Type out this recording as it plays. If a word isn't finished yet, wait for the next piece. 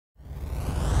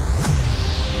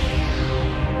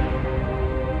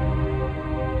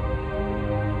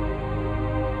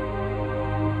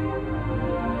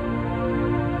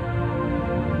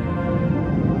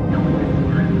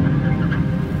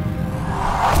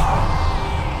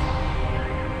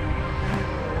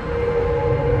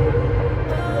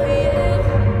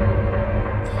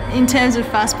In terms of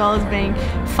fast bowlers being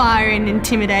fiery and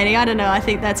intimidating, I don't know, I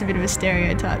think that's a bit of a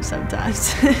stereotype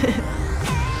sometimes.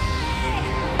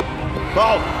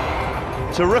 Bolt.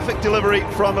 Terrific delivery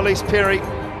from Ellyse Perry.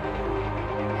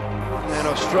 And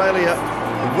Australia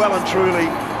well and truly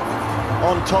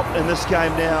on top in this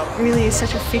game now. It really is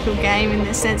such a fickle game in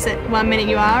the sense that 1 minute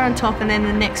you are on top and then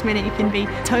the next minute you can be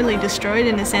totally destroyed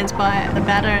in a sense by the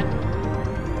batter.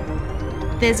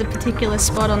 There's a particular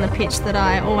spot on the pitch that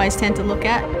I always tend to look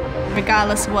at,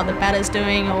 regardless of what the batter's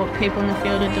doing or what people in the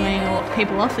field are doing or what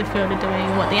people off the field are doing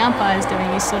or what the umpire's doing.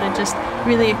 You're sort of just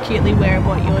really acutely aware of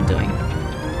what you're doing.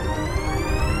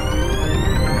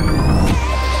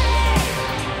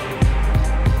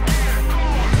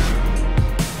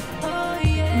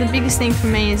 The biggest thing for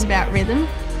me is about rhythm.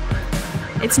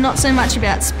 It's not so much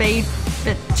about speed,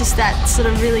 but just that sort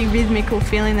of really rhythmical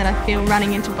feeling that I feel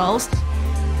running into bowls.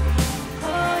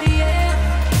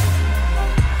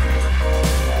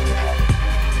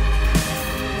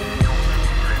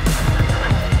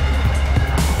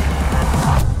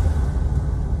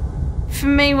 For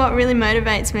me, what really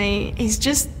motivates me is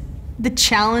just the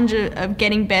challenge of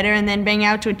getting better and then being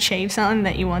able to achieve something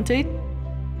that you want to.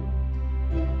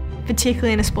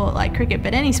 Particularly in a sport like cricket,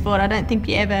 but any sport, I don't think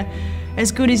you're ever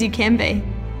as good as you can be.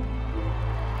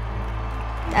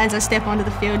 As I step onto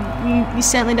the field, you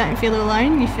certainly don't feel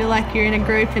alone. You feel like you're in a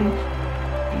group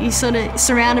and you're sort of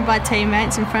surrounded by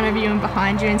teammates in front of you and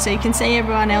behind you, and so you can see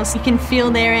everyone else. You can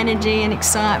feel their energy and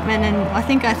excitement, and I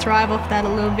think I thrive off that a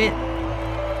little bit.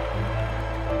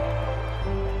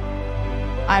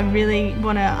 I really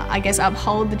want to, I guess,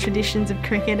 uphold the traditions of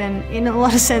cricket and in a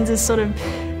lot of senses sort of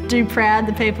do proud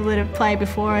the people that have played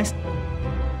before us.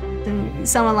 And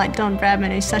someone like Don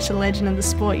Bradman, who's such a legend of the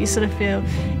sport, you sort of feel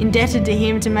indebted to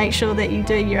him to make sure that you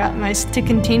do your utmost to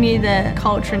continue the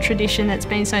culture and tradition that's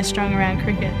been so strong around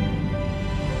cricket.